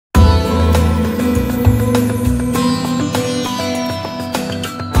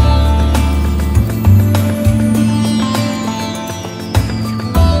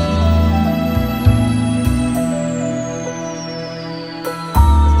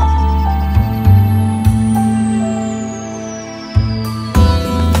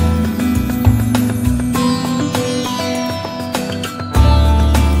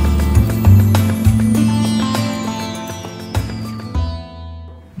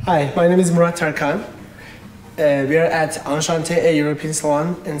Hi, my name is Murat Tercan. We are at Enchante A European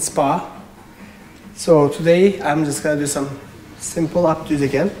Salon in Spa. So today I'm just gonna do some simple updos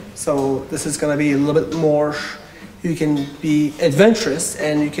again. So this is gonna be a little bit more, you can be adventurous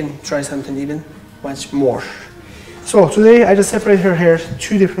and you can try something even much more. So today I just separate her hair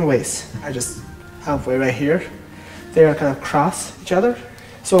two different ways. I just halfway right here. They are kind of cross each other.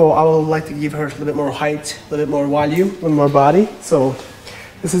 So I would like to give her a little bit more height, a little bit more volume, a little more body. So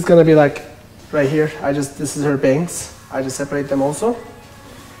this is gonna be like right here. This is her bangs. I just separate them also.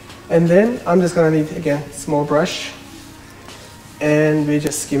 And then I'm just gonna need, again, small brush. And we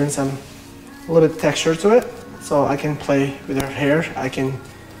just giving a little bit texture to it. So I can play with her hair. I can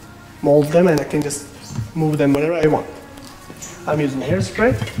mold them and I can just move them wherever I want. I'm using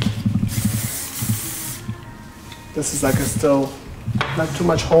hairspray. This is like a still, not too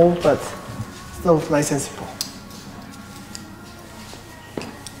much hold, but still nice and simple.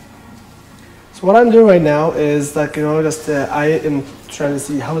 So what I'm doing right now is like, just I am trying to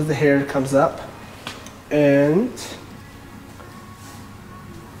see how the hair comes up. And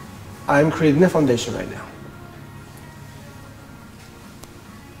I'm creating a foundation right now.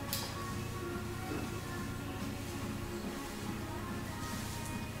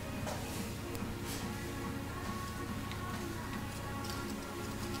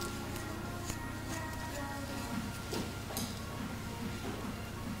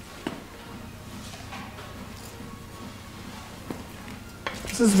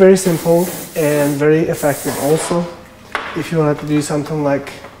 This is very simple and very effective also. If you want to do something like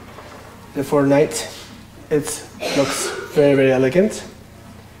for night, it looks very, very elegant.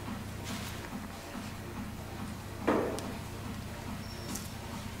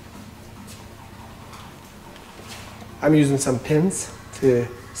 I'm using some pins to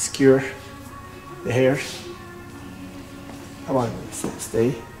skewer the hair. I want it to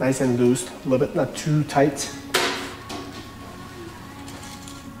stay nice and loose, a little bit, not too tight.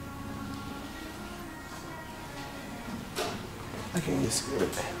 I can just do it.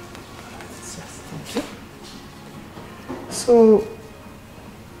 Thank you. So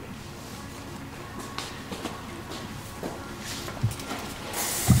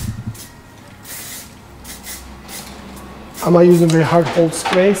I'm not using very hard hold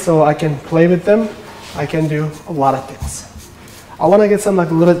spray, so I can play with them. I can do a lot of things. I want to get some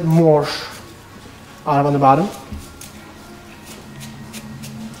like a little bit more out on the bottom.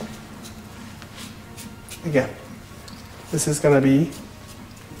 Again. This is gonna be,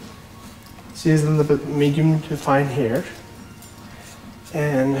 she has a little bit medium to fine hair.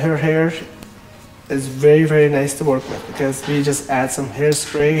 And her hair is very, very nice to work with because we just add some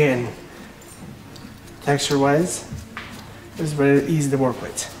hairspray and texture-wise, it's very easy to work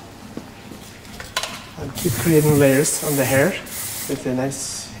with. I'll keep creating layers on the hair with a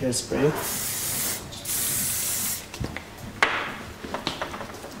nice hairspray.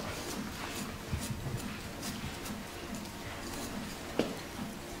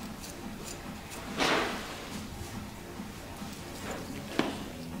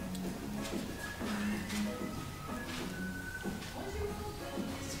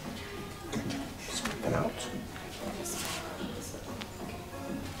 Out.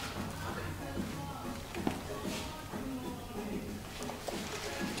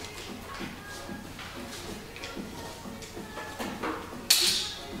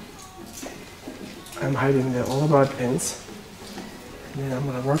 I'm hiding the all about pins, and then I'm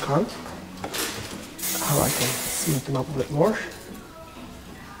going to work on how I can smooth them up a bit more.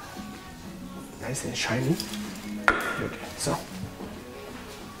 Nice and shiny. Good.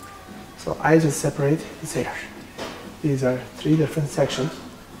 So I just separate his hair. These are three different sections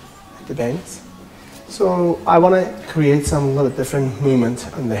at the bangs. So I want to create some little different movement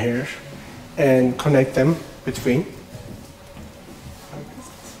on the hair and connect them between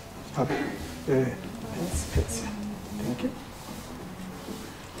the pins. Thank you.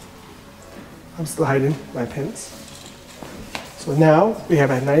 I'm still hiding my pins. So now we have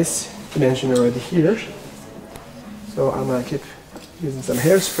a nice dimension already here. So I'm going to keep using some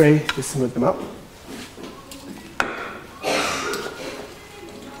hairspray to smooth them up.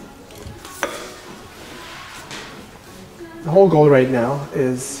 The whole goal right now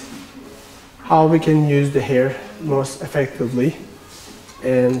is how we can use the hair most effectively,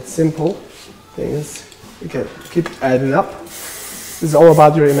 and simple things we can keep adding up. This is all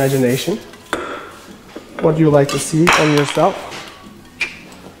about your imagination. What you like to see on yourself.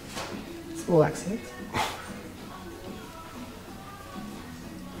 Small accent.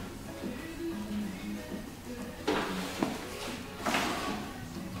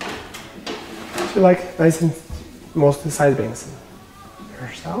 She like nice and mostly side bangs in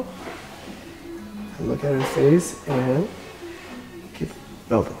herself. And look at her face and keep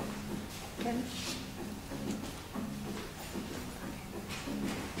building.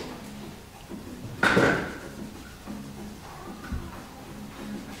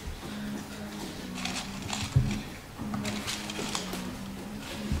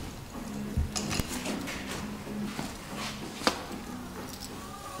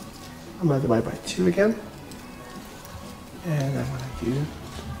 I'm going to divide by 2 again. And I'm going to do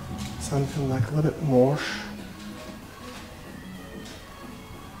something like a little bit more.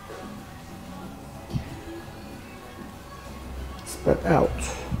 Spread out.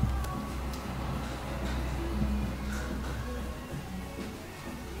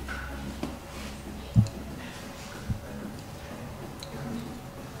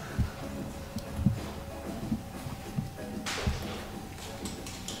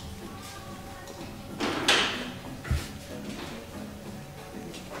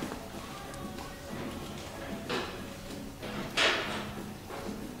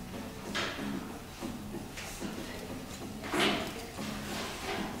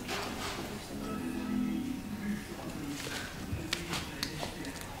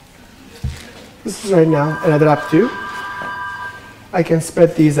 This is right now another updo. I can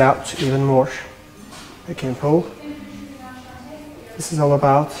spread these out even more. I can pull. This is all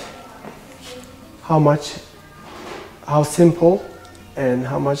about how simple and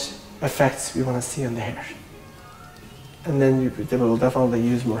how much effects we want to see on the hair. And then they will definitely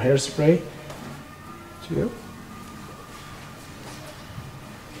use more hairspray too.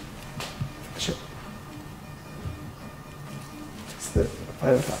 Just the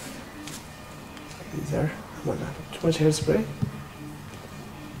final top. These are, I'm not going to have too much hairspray.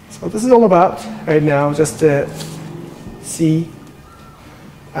 So this is all about right now, just to see.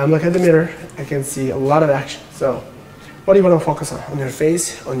 I'm looking at the mirror, I can see a lot of action. So what do you want to focus on? On your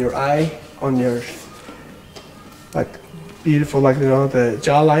face, on your eye, on your like beautiful, like you know, the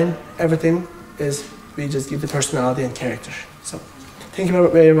jawline, everything is, we just give the personality and character. So thank you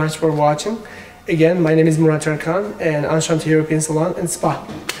very much for watching. Again, my name is Murat Tercan and Enchante A European Salon and Spa.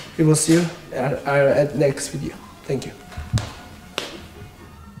 We will see you at next video. Thank you.